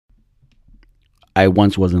I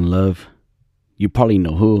once was in love. You probably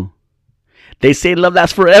know who. They say love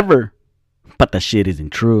lasts forever, but that shit isn't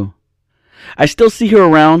true. I still see her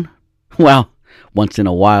around, well, once in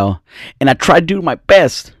a while, and I try to do my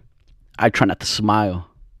best. I try not to smile.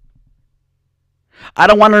 I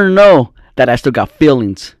don't want her to know that I still got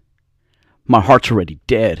feelings. My heart's already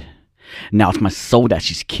dead. Now it's my soul that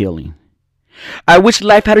she's killing. I wish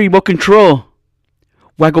life had remote control.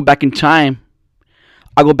 Where I go back in time.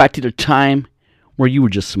 I go back to the time where you were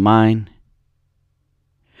just mine.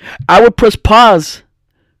 I would press pause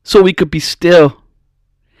so we could be still.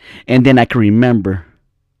 And then I can remember.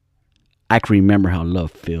 I can remember how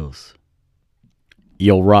love feels.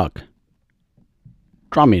 Yo, Rock.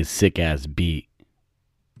 Draw me a sick ass beat.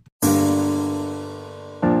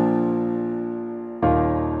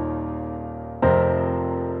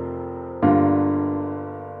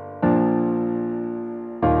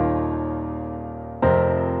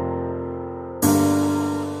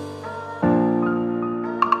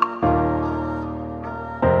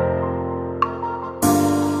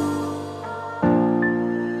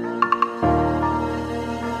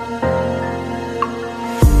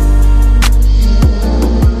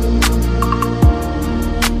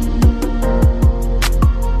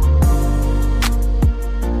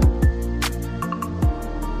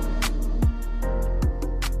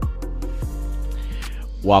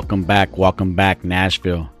 Welcome back,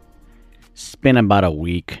 Nashville. It's been about a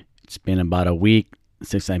week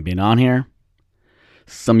since I've been on here.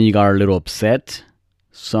 Some of you got a little upset.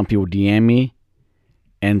 Some people DM me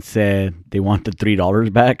and said they want the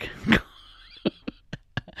 $3 back.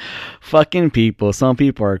 Fucking people. Some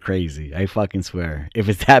people are crazy. I fucking swear. If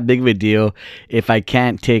it's that big of a deal, if I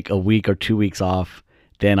can't take a week or 2 weeks off,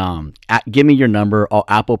 then give me your number. I'll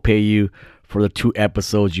Apple Pay you for the 2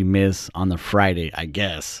 episodes you miss on the Friday, I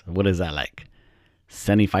guess. What is that, like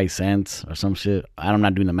 75 cents or some shit? I'm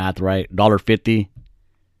not doing the math right. $1.50.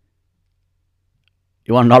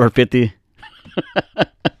 You want $1.50?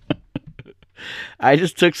 I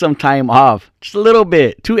just took some time off. Just a little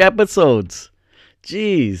bit. 2 episodes.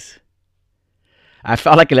 Jeez. I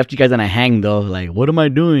felt like I left you guys on a hang though. Like, what am I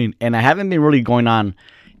doing? And I haven't been really going on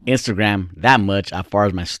Instagram that much as far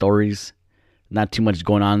as my stories. Not too much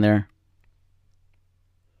going on there.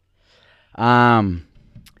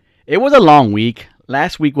 It was a long week.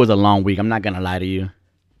 Last week was a long week. I'm not gonna lie to you.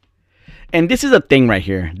 And this is a thing right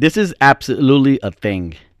here. This is absolutely a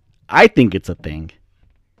thing. I think it's a thing.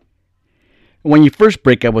 When you first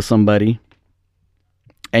break up with somebody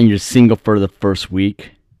and you're single for the first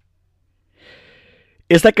week,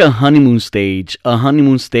 it's like a honeymoon stage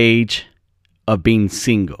of being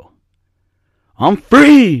single. I'm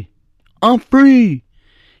free.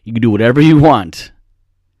 You can do whatever you want.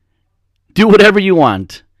 Do whatever you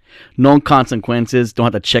want. No consequences. Don't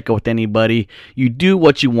have to check out with anybody. You do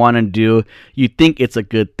what you want to do. You think it's a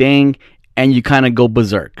good thing. And you kind of go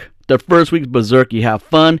berserk. The first week's berserk. You have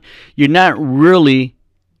fun. You're not really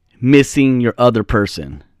missing your other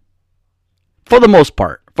person. For the most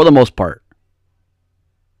part.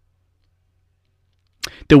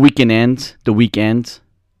 The weekend ends.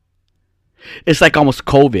 It's like almost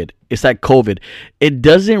COVID. It's like COVID. It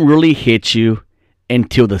doesn't really hit you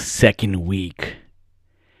until the second week.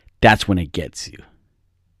 That's when it gets you.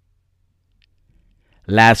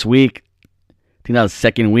 Last week, I think that was the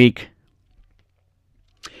second week.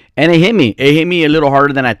 And it hit me. It hit me a little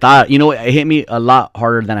harder than I thought. You know what? It hit me a lot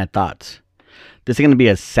harder than I thought. This is going to be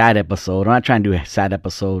a sad episode. I'm not trying to do a sad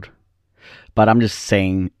episode. But I'm just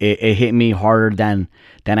saying it hit me harder than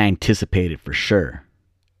I anticipated for sure.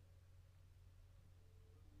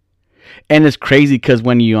 And it's crazy because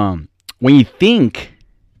when you think,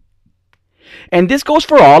 and this goes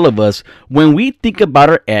for all of us, when we think about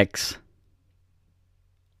our ex,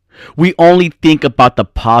 we only think about the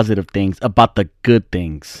positive things, about the good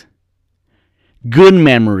things, good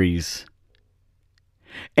memories.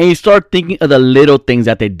 And you start thinking of the little things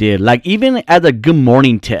that they did, like even as a good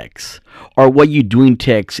morning text, or what you doing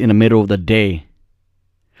text in the middle of the day,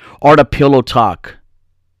 or the pillow talk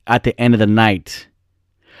at the end of the night,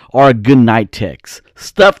 or a good night text.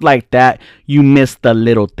 Stuff like that, you miss the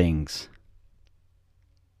little things.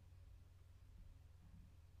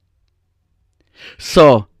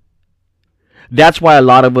 So, that's why a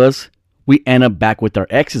lot of us, we end up back with our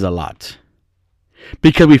exes a lot.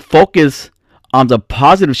 Because we focus on the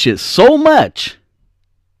positive shit so much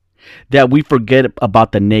that we forget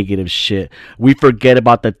about the negative shit. We forget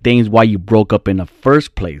about the things why you broke up in the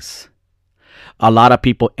first place. A lot of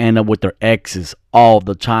people end up with their exes all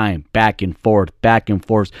the time. Back and forth.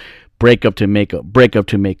 Break up to make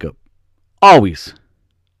up. Always.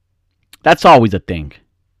 That's always a thing.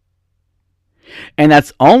 And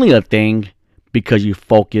that's only a thing because you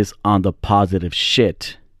focus on the positive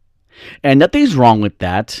shit. And nothing's wrong with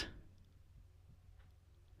that.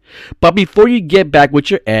 But before you get back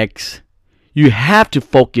with your ex, you have to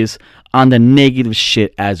focus on the negative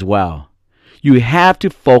shit as well. You have to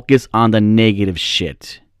focus on the negative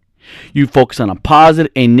shit. You focus on a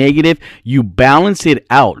positive and negative. You balance it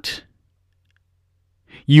out.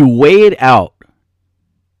 You weigh it out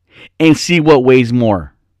and see what weighs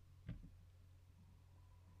more.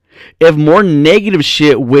 If more negative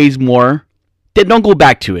shit weighs more, then don't go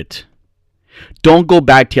back to it. Don't go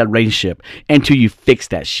back to that relationship until you fix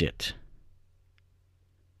that shit.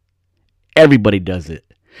 Everybody does it.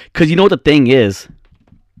 Because you know what the thing is?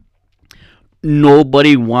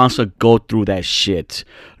 Nobody wants to go through that shit.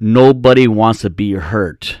 Nobody wants to be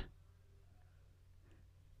hurt.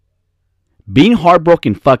 Being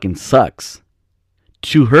heartbroken fucking sucks.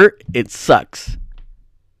 To hurt, it sucks.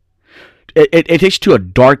 It takes you to a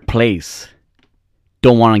dark place.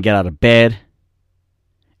 Don't want to get out of bed.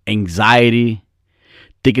 Anxiety.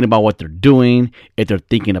 Thinking about what they're doing. If they're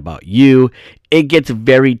thinking about you. It gets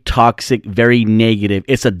very toxic, very negative.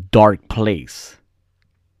 It's a dark place.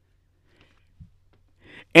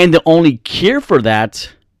 And the only cure for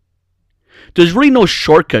that, there's really no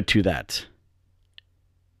shortcut to that.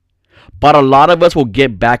 But a lot of us will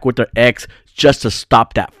get back with their ex just to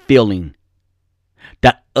stop that feeling.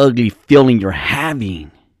 That ugly feeling you're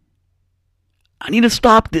having. I need to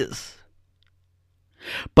stop this.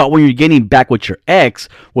 But when you're getting back with your ex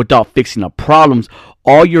without fixing the problems,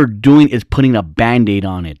 all you're doing is putting a band-aid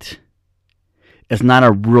on it. It's not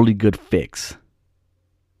a really good fix.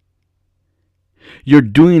 You're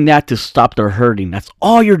doing that to stop the hurting. That's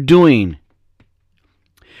all you're doing.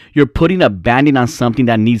 You're putting a band-aid on something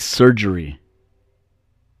that needs surgery.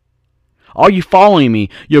 Are you following me?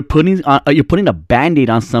 You're putting a band-aid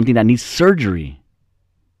on something that needs surgery.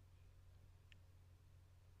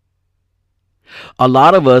 A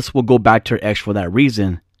lot of us will go back to our ex for that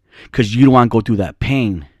reason. Because you don't want to go through that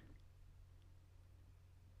pain.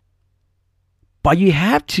 But you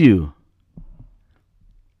have to.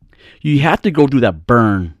 You have to go through that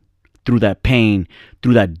burn, through that pain,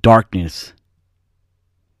 through that darkness.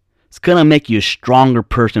 It's going to make you a stronger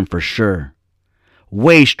person for sure.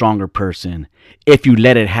 Way stronger person if you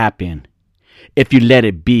let it happen. If you let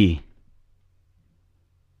it be.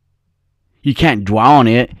 You can't dwell on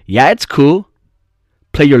it. Yeah, it's cool.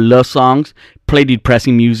 Play your love songs. Play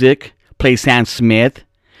depressing music. Play Sam Smith.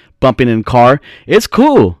 Bumping in the car. It's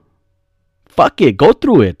cool. Fuck it. Go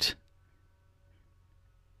through it.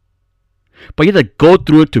 But you have to go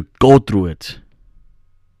through it to go through it.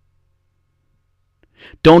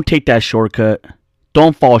 Don't take that shortcut.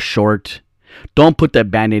 Don't fall short. Don't put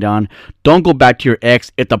that band-aid on. Don't go back to your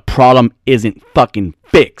ex if the problem isn't fucking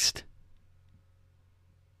fixed.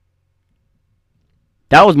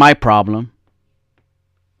 That was my problem.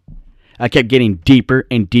 I kept getting deeper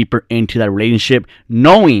and deeper into that relationship,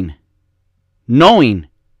 knowing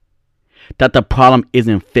that the problem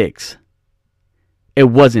isn't fixed. It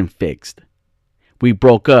wasn't fixed. We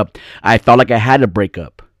broke up. I felt like I had to break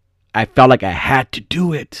up. I felt like I had to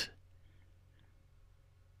do it.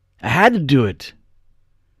 I had to do it.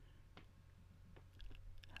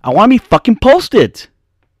 I want to be fucking posted.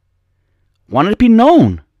 I want it to be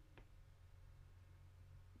known.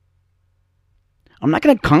 I'm not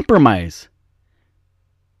going to compromise.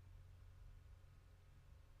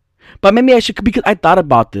 But maybe I should, because I thought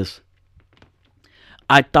about this.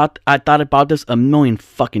 I thought about this a million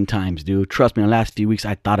fucking times, dude. Trust me, in the last few weeks,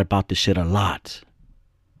 I thought about this shit a lot.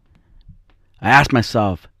 I asked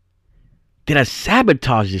myself, did I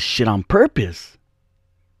sabotage this shit on purpose?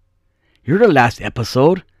 You're the last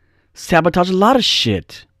episode. Sabotage a lot of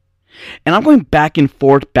shit. And I'm going back and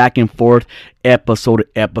forth, episode to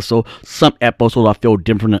episode. Some episodes I feel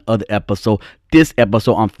different than other episodes. This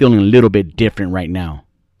episode I'm feeling a little bit different right now.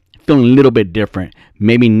 Feeling a little bit different.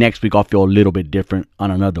 Maybe next week I'll feel a little bit different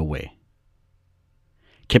on another way.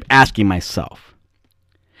 Kept asking myself,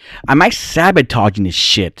 am I sabotaging this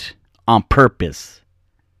shit on purpose?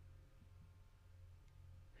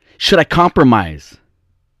 Should I compromise?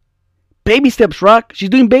 Baby steps, Rock. She's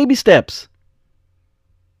doing baby steps.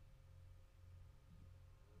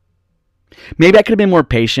 Maybe I could have been more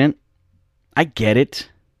patient. I get it.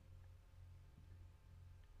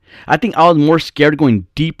 I think I was more scared of going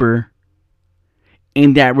deeper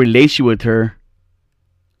in that relationship with her,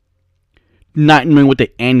 not knowing what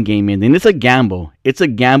the end game is. And it's a gamble. It's a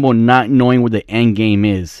gamble not knowing what the end game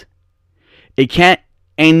is. Ain't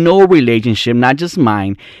no relationship, not just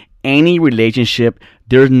mine, any relationship,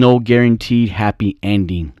 there's no guaranteed happy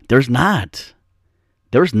ending. There's not.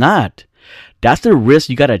 There's not. That's the risk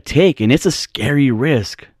you gotta take, and it's a scary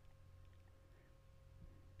risk.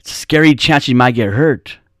 It's a scary chance you might get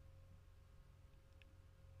hurt.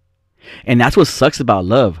 And that's what sucks about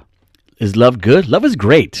love. Is love good? Love is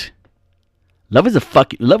great. Love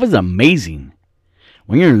is amazing.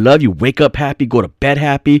 When you're in love, you wake up happy, go to bed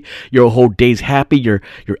happy, your whole day's happy, your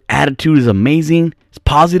attitude is amazing, it's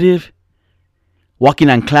positive. Walking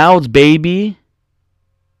on clouds, baby.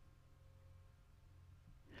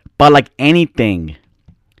 But like anything,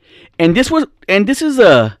 and this is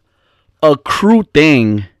a cruel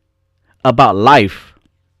thing about life.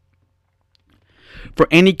 For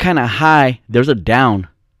any kind of high, there's a down.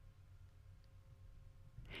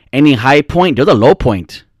 Any high point, there's a low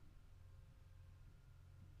point.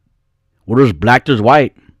 Where there's black, there's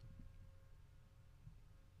white.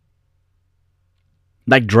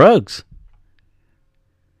 Like drugs.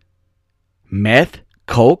 Meth,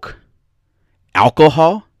 coke,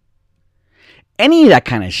 alcohol. Any of that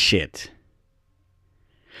kind of shit.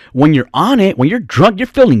 When you're on it, when you're drunk, you're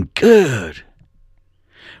feeling good.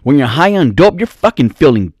 When you're high on dope, you're fucking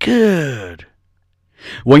feeling good.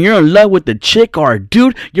 When you're in love with a chick or a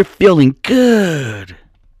dude, you're feeling good.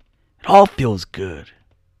 It all feels good.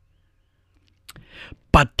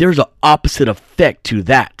 But there's an opposite effect to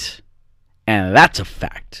that. And that's a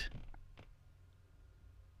fact.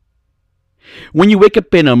 When you wake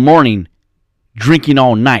up in the morning drinking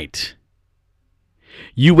all night,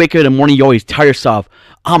 you wake up in the morning, you always tell yourself,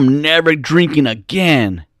 I'm never drinking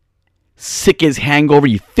again. Sick as hangover,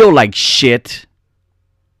 you feel like shit.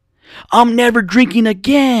 I'm never drinking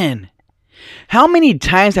again. How many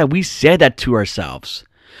times have we said that to ourselves?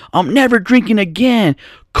 I'm never drinking again.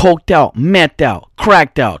 Coked out, methed out,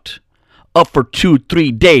 cracked out. Up for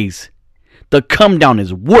 2-3 days. The come down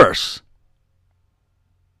is worse.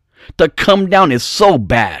 The come down is so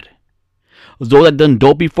bad. Those that done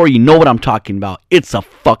dope before, you know what I'm talking about. It's a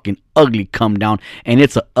fucking ugly come down, and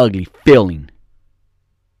it's an ugly feeling.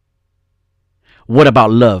 What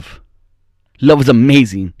about love? Love is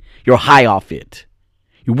amazing. You're high off it.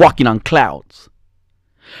 You're walking on clouds.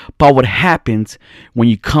 But what happens when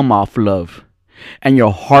you come off love and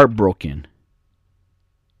you're heartbroken?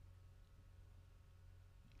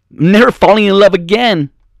 Never falling in love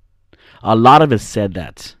again. A lot of us said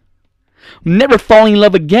that. Never falling in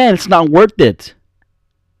love again. It's not worth it.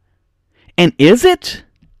 And is it?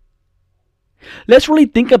 Let's really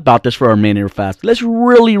think about this for a minute or fast. Let's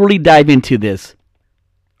really dive into this.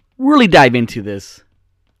 Really dive into this.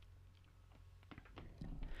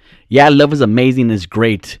 Yeah, love is amazing, it's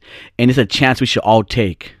great, and it's a chance we should all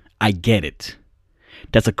take. I get it.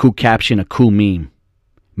 That's a cool caption, a cool meme.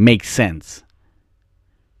 Makes sense.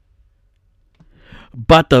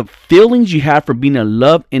 But the feelings you have from being in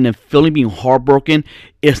love and the feeling being heartbroken,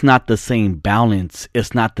 it's not the same balance.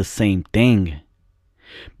 It's not the same thing.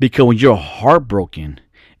 Because when you're heartbroken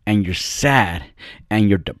and you're sad and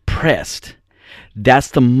you're depressed,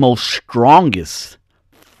 that's the most strongest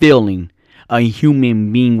feeling a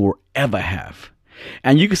human being will ever have.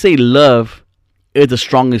 And you can say love is the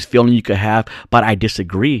strongest feeling you could have, but I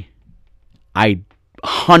disagree. I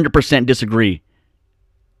 100% disagree.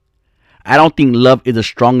 I don't think love is the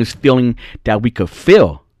strongest feeling that we could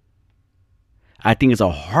feel. I think it's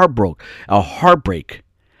a heartbreak.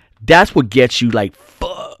 That's what gets you like,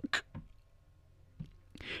 fuck.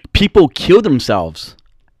 People kill themselves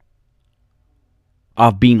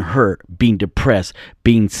of being hurt, being depressed,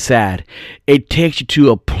 being sad. It takes you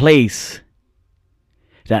to a place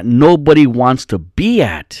that nobody wants to be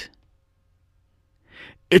at.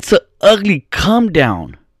 It's an ugly come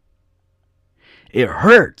down. It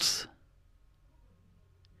hurts.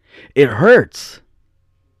 It hurts.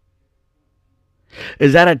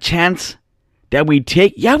 Is that a chance that we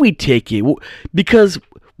take? Yeah, we take it because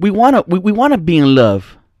we want to be in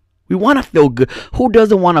love. We want to feel good. Who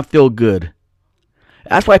doesn't want to feel good?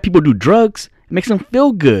 That's why people do drugs. It makes them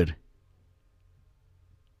feel good.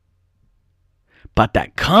 But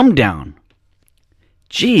that come down,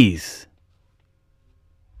 jeez.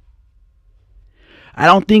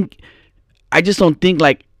 I just don't think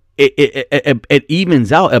like it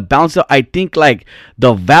evens out, it balances out. I think like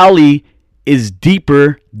the valley is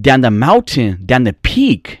deeper than the mountain, than the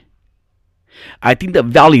peak. I think the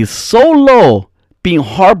valley is so low, being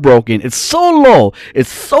heartbroken. It's so low.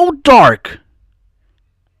 It's so dark.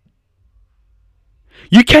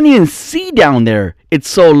 You can't even see down there. It's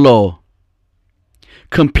so low.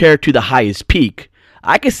 Compared to the highest peak.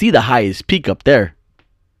 I can see the highest peak up there.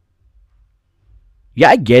 Yeah,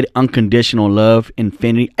 I get it. Unconditional love,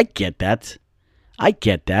 infinity. I get that. I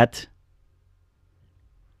get that.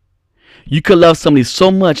 You could love somebody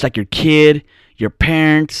so much, like your kid, your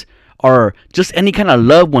parents, or just any kind of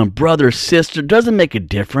loved one, brother, sister, doesn't make a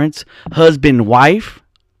difference. Husband, wife,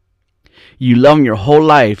 you love them your whole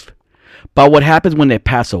life. But what happens when they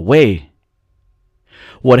pass away?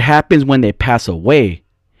 What happens when they pass away?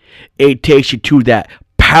 It takes you to that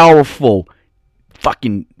powerful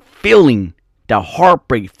fucking feeling, that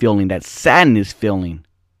heartbreak feeling, that sadness feeling.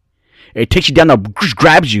 It takes you down, just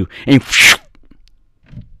grabs you, and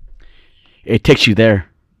it takes you there.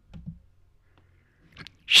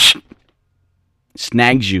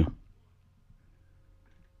 Snags you.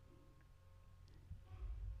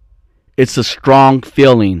 It's a strong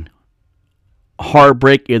feeling.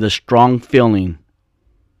 Heartbreak is a strong feeling.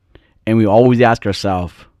 And we always ask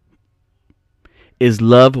ourselves, is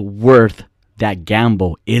love worth that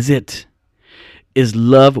gamble? Is it? Is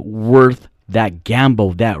love worth that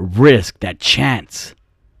gamble, that risk, that chance?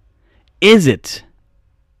 Is it?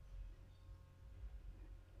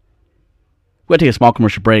 We're going to take a small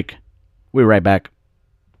commercial break. We'll be right back.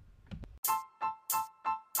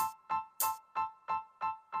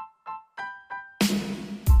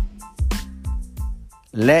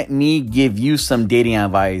 Let me give you some dating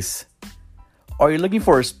advice. Are you looking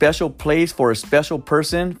for a special place, for a special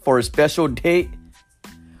person, for a special date?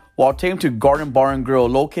 Well, take them to Garden Bar and Grill,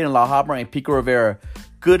 located in La Habra and Pico Rivera.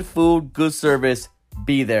 Good food, good service.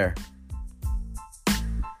 Be there.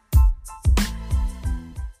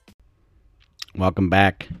 Welcome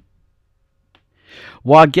back.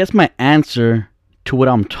 Well, I guess my answer to what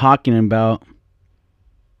I'm talking about,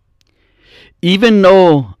 even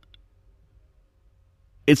though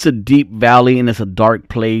it's a deep valley and it's a dark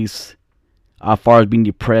place as far as being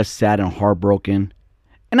depressed, sad, and heartbroken,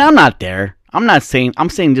 and I'm not there. I'm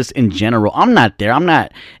saying just in general, I'm not there. I'm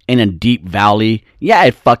not in a deep valley. Yeah,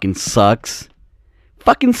 it fucking sucks.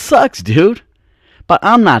 Fucking sucks, dude. But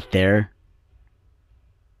I'm not there.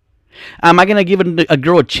 Am I going to give a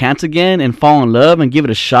girl a chance again and fall in love and give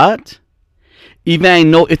it a shot? Even I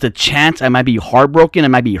know it's a chance, I might be heartbroken, I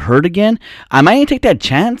might be hurt again. Am I going to take that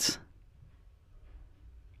chance?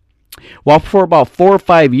 Well, for about 4 or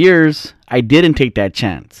 5 years, I didn't take that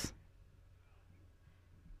chance.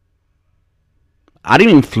 I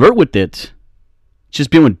didn't even flirt with it.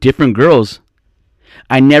 Just being with different girls.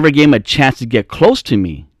 I never gave them a chance to get close to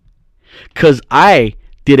me. Because I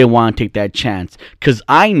didn't want to take that chance. Because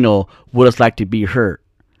I know what it's like to be hurt.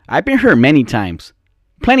 I've been hurt many times.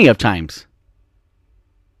 Plenty of times.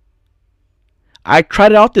 I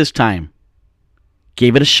tried it out this time.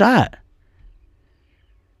 Gave it a shot.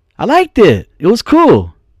 I liked it. It was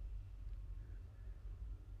cool.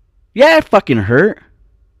 Yeah, it fucking hurt.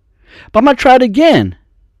 But I'm going to try it again.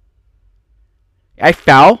 I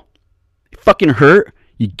fell. It fucking hurt.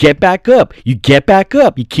 You get back up. You get back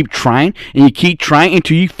up. You keep trying and you keep trying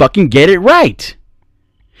until you fucking get it right.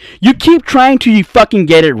 You keep trying till you fucking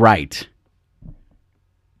get it right.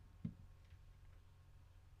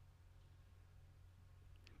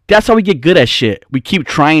 That's how we get good at shit. We keep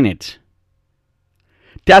trying it.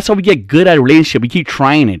 That's how we get good at a relationship. We keep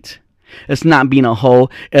trying it. It's not being a hoe.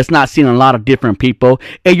 It's not seeing a lot of different people.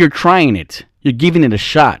 And you're trying it. You're giving it a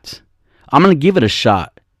shot. I'm going to give it a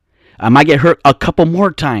shot. I might get hurt a couple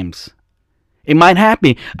more times. It might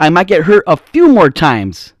happen. I might get hurt a few more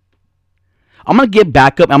times. I'm going to get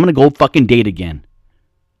back up. I'm going to go fucking date again.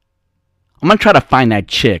 I'm going to try to find that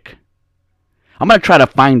chick. I'm going to try to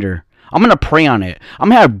find her. I'm going to pray on it. I'm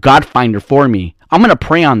going to have God find her for me. I'm going to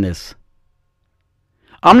pray on this.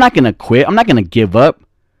 I'm not going to quit. I'm not going to give up.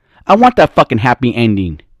 I want that fucking happy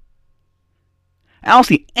ending. I don't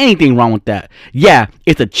see anything wrong with that. Yeah,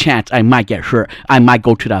 it's a chance I might get hurt. I might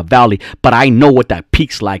go to that valley. But I know what that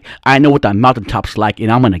peak's like. I know what that mountaintop's like.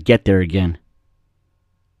 And I'm going to get there again.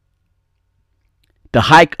 The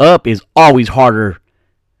hike up is always harder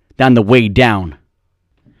than the way down.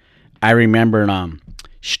 I remember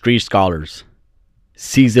Street Scholars,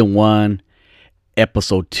 Season 1,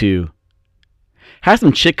 Episode 2. Had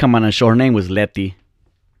some chick come on the show. Her name was Letty.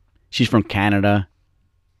 She's from Canada.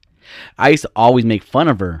 I used to always make fun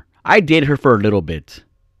of her. I dated her for a little bit.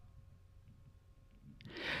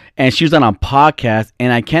 And she was on a podcast,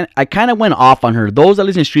 and I kind of went off on her. Those that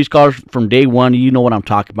listen to Street Scholars from day one, you know what I'm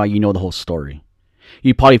talking about. You know the whole story.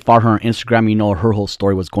 You probably followed her on Instagram. You know her whole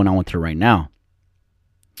story, what's going on with her right now.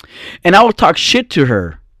 And I would talk shit to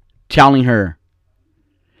her, telling her,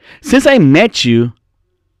 since I met you,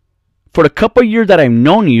 for the couple years that I've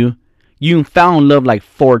known you, you found love like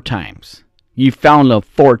 4 times. You found love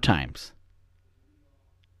 4 times.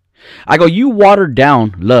 I go, you watered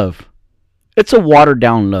down love. It's a watered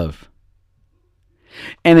down love.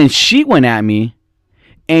 And then she went at me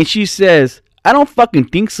and she says, I don't fucking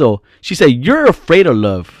think so. She said, you're afraid of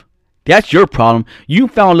love. That's your problem. You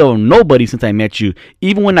found love with nobody since I met you.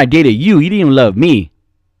 Even when I dated you, you didn't even love me.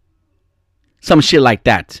 Some shit like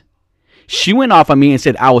that. She went off on me and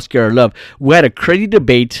said I was scared of love. We had a crazy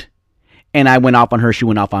debate, and I went off on her. She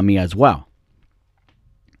went off on me as well.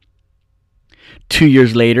 2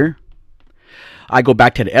 years later, I go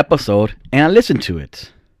back to the episode and I listen to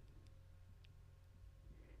it.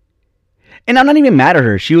 And I'm not even mad at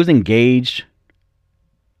her. She was engaged.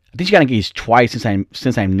 I think she got engaged twice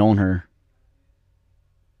since I've known her.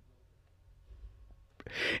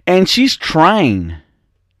 And she's trying.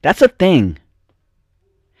 That's the thing.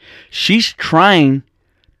 She's trying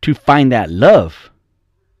to find that love.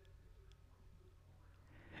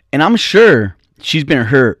 And I'm sure she's been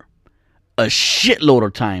hurt a shitload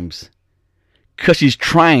of times. Because she's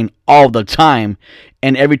trying all the time.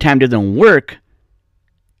 And every time it doesn't work,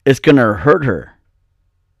 it's going to hurt her.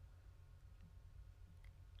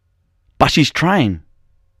 But she's trying.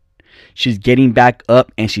 She's getting back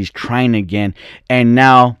up and she's trying again. And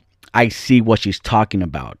now I see what she's talking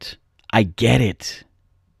about. I get it.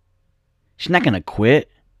 She's not going to quit.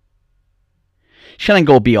 She's not going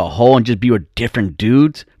to go be a hoe and just be with different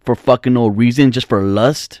dudes for fucking no reason, just for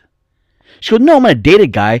lust. She goes, no, I'm going to date a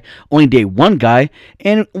guy, only date one guy,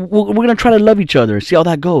 and we're going to try to love each other, see how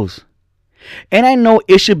that goes. And I know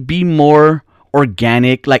it should be more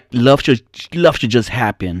organic, like love should just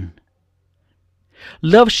happen.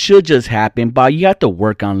 Love should just happen, but you have to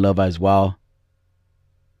work on love as well.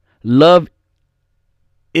 Love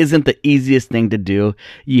isn't the easiest thing to do.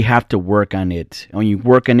 You have to work on it. And when you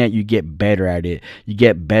work on it, you get better at it. You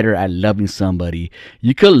get better at loving somebody.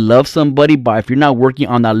 You could love somebody, but if you're not working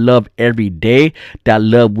on that love every day, that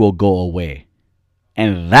love will go away.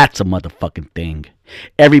 And that's a motherfucking thing.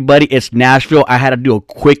 Everybody, it's Nashville. I had to do a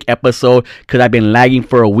quick episode because I've been lagging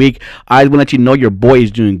for a week. I want to let you know your boy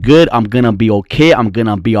is doing good. I'm going to be okay. I'm going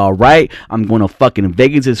to be all right. I'm going to fucking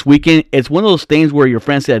Vegas this weekend. It's one of those things where your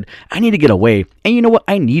friend said, I need to get away. And you know what?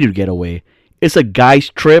 I need to get away. It's a guy's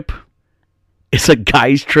trip.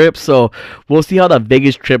 So we'll see how the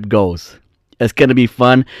Vegas trip goes. It's going to be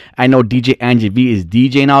fun. I know DJ Angie V is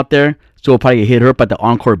DJing out there. So we'll probably hit her up at the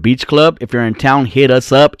Encore Beach Club. If you're in town, hit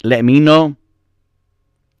us up. Let me know.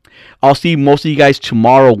 I'll see most of you guys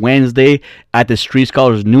tomorrow, Wednesday, at the Street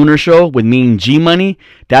Scholars Nooner Show with me and G Money.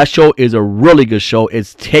 That show is a really good show.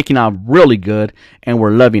 It's taking off really good, and we're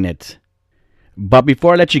loving it. But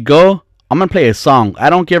before I let you go, I'm going to play a song. I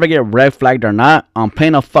don't care if I get red flagged or not. I'm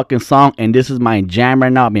playing a fucking song, and this is my jam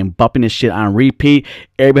right now. I've been bumping this shit on repeat.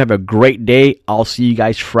 Everybody have a great day. I'll see you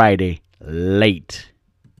guys Friday. Late.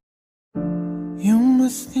 You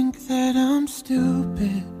must think that I'm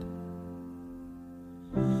stupid.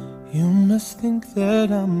 You must think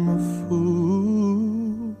that I'm a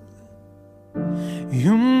fool.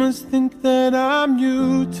 You must think that I'm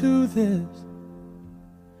new to this,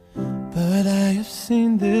 but I have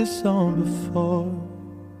seen this all before.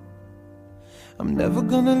 I'm never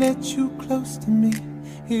gonna let you close to me,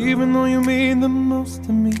 even though you mean the most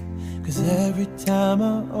to me. 'Cause every time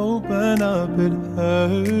I open up it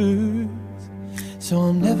hurts. So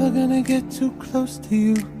I'm never gonna get too close to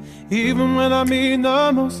you, even when I mean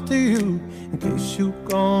the most to you, in case you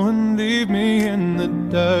go and leave me in the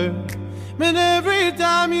dirt. But every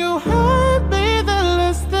time you hurt me, the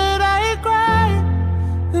less that I cry.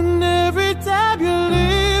 And every time you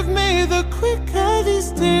leave me, the quicker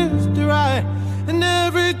these tears dry. And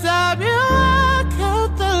every time you walk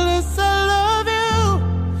out, the less I love you.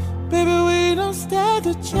 Baby, we don't stand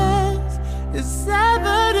a chance. It's sad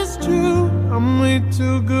but it's true. I'm way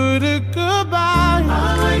too good at goodbye.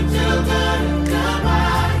 I'm way too good at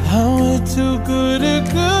goodbye. I'm way too good at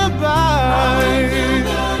goodbye.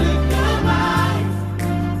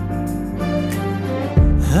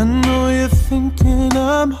 I know you're thinking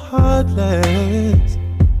I'm heartless.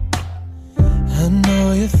 I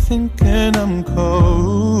know you're thinking I'm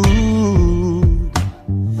cold.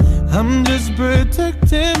 I'm just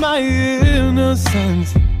protecting my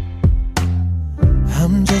innocence.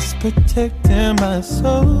 I'm just protecting my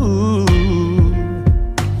soul.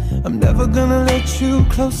 I'm never gonna let you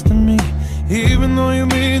close to me, even though you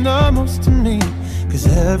mean the most to me. 'Cause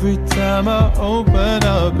every time I open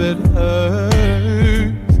up it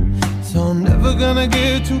hurts. So I'm never gonna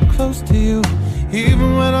get too close to you,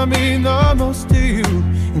 even when I mean the most to you,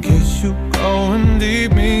 in case you go and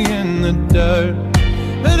leave me in the dirt.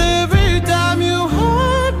 But every time you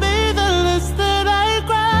hurt me, the less that I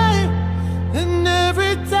cry. And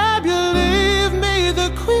every time you leave me,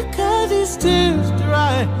 the quicker these tears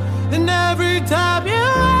dry. And every time you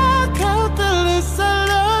walk out, the less I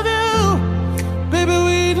love you. Baby,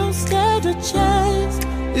 we don't stand a chance.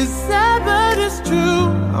 It's sad but it's true.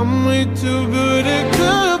 I'm way too good at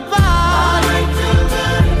goodbye.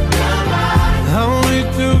 I'm way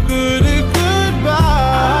too good at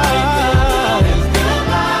goodbye.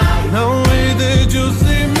 No way that you'll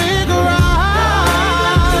see me cry.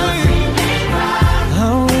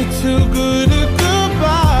 I'm way too good at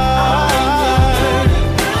goodbye.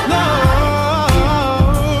 No,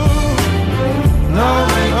 no,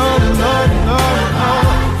 no, no, no, no,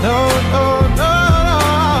 no, no,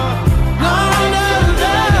 no, no,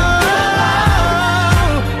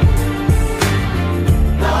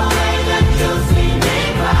 no, way that you'll see me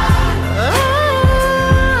cry.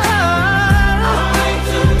 I'm way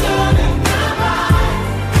too good at goodbye.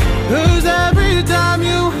 'Cause every time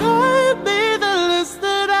you hurt me, the less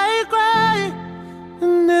that I cry.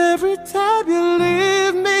 And every time you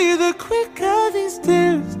leave me, the quicker these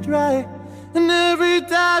tears dry. And every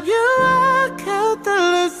time you walk out, the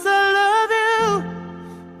less I love you.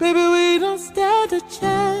 Baby, we don't stand a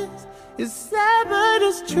chance. It's sad, but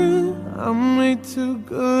it's true. I'm way too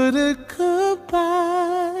good at